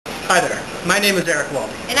Hi there, my name is Erik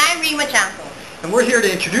And I'm Reema. and we're here to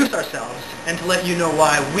introduce ourselves and to let you know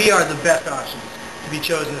why we are the best options to be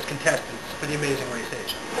chosen as contestants for the Amazing Race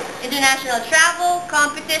Asia. International travel,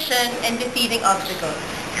 competition, and defeating obstacles.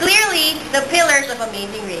 Clearly, the pillars of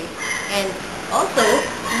Amazing Race. And also,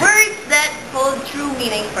 words that hold true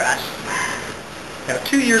meaning for us. Now,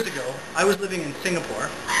 2 years ago, I was living in Singapore.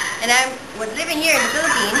 And I was living here in the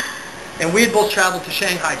Philippines. And we had both traveled to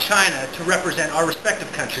Shanghai, China to represent our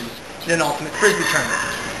respective countries in an ultimate frisbee tournament.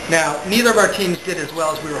 Now, neither of our teams did as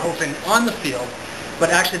well as we were hoping on the field,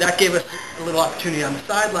 but actually that gave us a little opportunity on the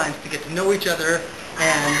sidelines to get to know each other,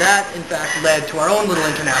 and that in fact led to our own little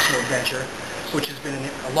international adventure, which has been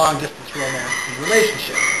a long-distance romance and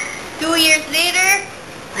relationship. 2 years later,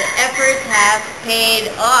 the efforts have paid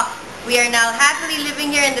off. We are now happily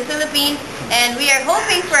living here in the Philippines, and we are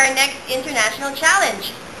hoping for our next international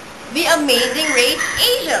challenge, the Amazing Race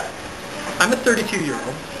Asia. I'm a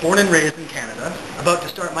 32-year-old, born and raised in Canada, about to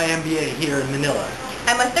start my MBA here in Manila.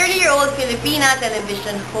 I'm a 30-year-old Filipina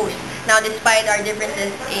television host. Now, despite our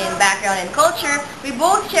differences in background and culture, we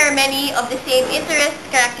both share many of the same interests,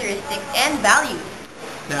 characteristics, and values.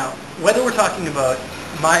 Now, whether we're talking about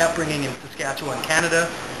my upbringing in Saskatchewan, Canada,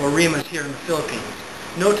 or Reema's here in the Philippines,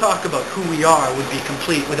 no talk about who we are would be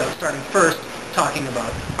complete without starting first talking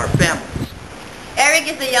about our families. Erik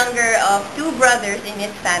is the younger of 2 brothers in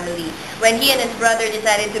his family. When he and his brother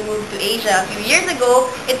decided to move to Asia a few years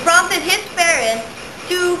ago, it prompted his parents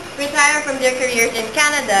to retire from their careers in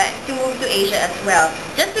Canada to move to Asia as well,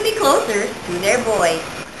 just to be closer to their boy.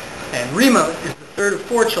 And Reema is the third of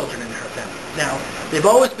 4 children in her family. Now, they've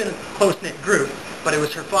always been a close-knit group, but it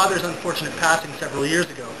was her father's unfortunate passing several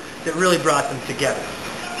years ago that really brought them together.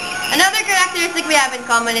 Another characteristic we have in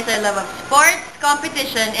common is our love of sports,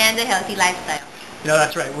 competition, and a healthy lifestyle. You know,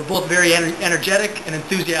 that's right. We're both very energetic and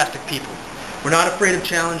enthusiastic people. We're not afraid of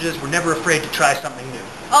challenges. We're never afraid to try something new.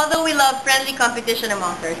 Although we love friendly competition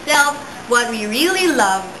amongst ourselves, what we really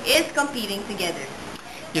love is competing together.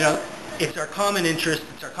 You know, it's our common interests,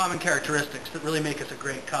 it's our common characteristics that really make us a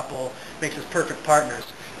great couple, makes us perfect partners,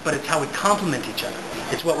 but it's how we complement each other.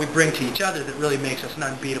 It's what we bring to each other that really makes us an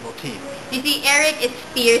unbeatable team. You see, Erik is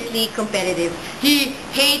fiercely competitive. He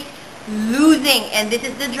hates losing, and this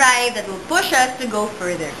is the drive that will push us to go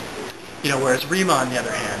further. You know, whereas Reema, on the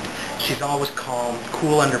other hand, she's always calm,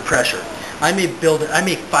 cool under pressure. I may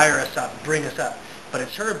fire us up, bring us up, but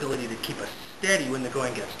it's her ability to keep us steady when the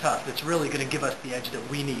going gets tough that's really going to give us the edge that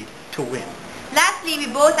we need to win. Lastly, we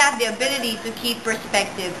both have the ability to keep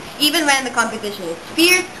perspective. Even when the competition is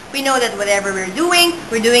fierce, we know that whatever we're doing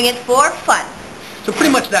it for fun. So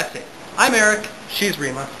pretty much that's it. I'm Erik, she's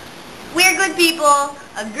Reema. We're good people,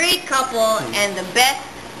 a great couple, and the best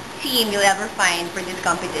team you'll ever find for this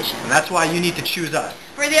competition. And that's why you need to choose us.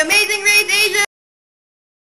 For the Amazing Race Asia!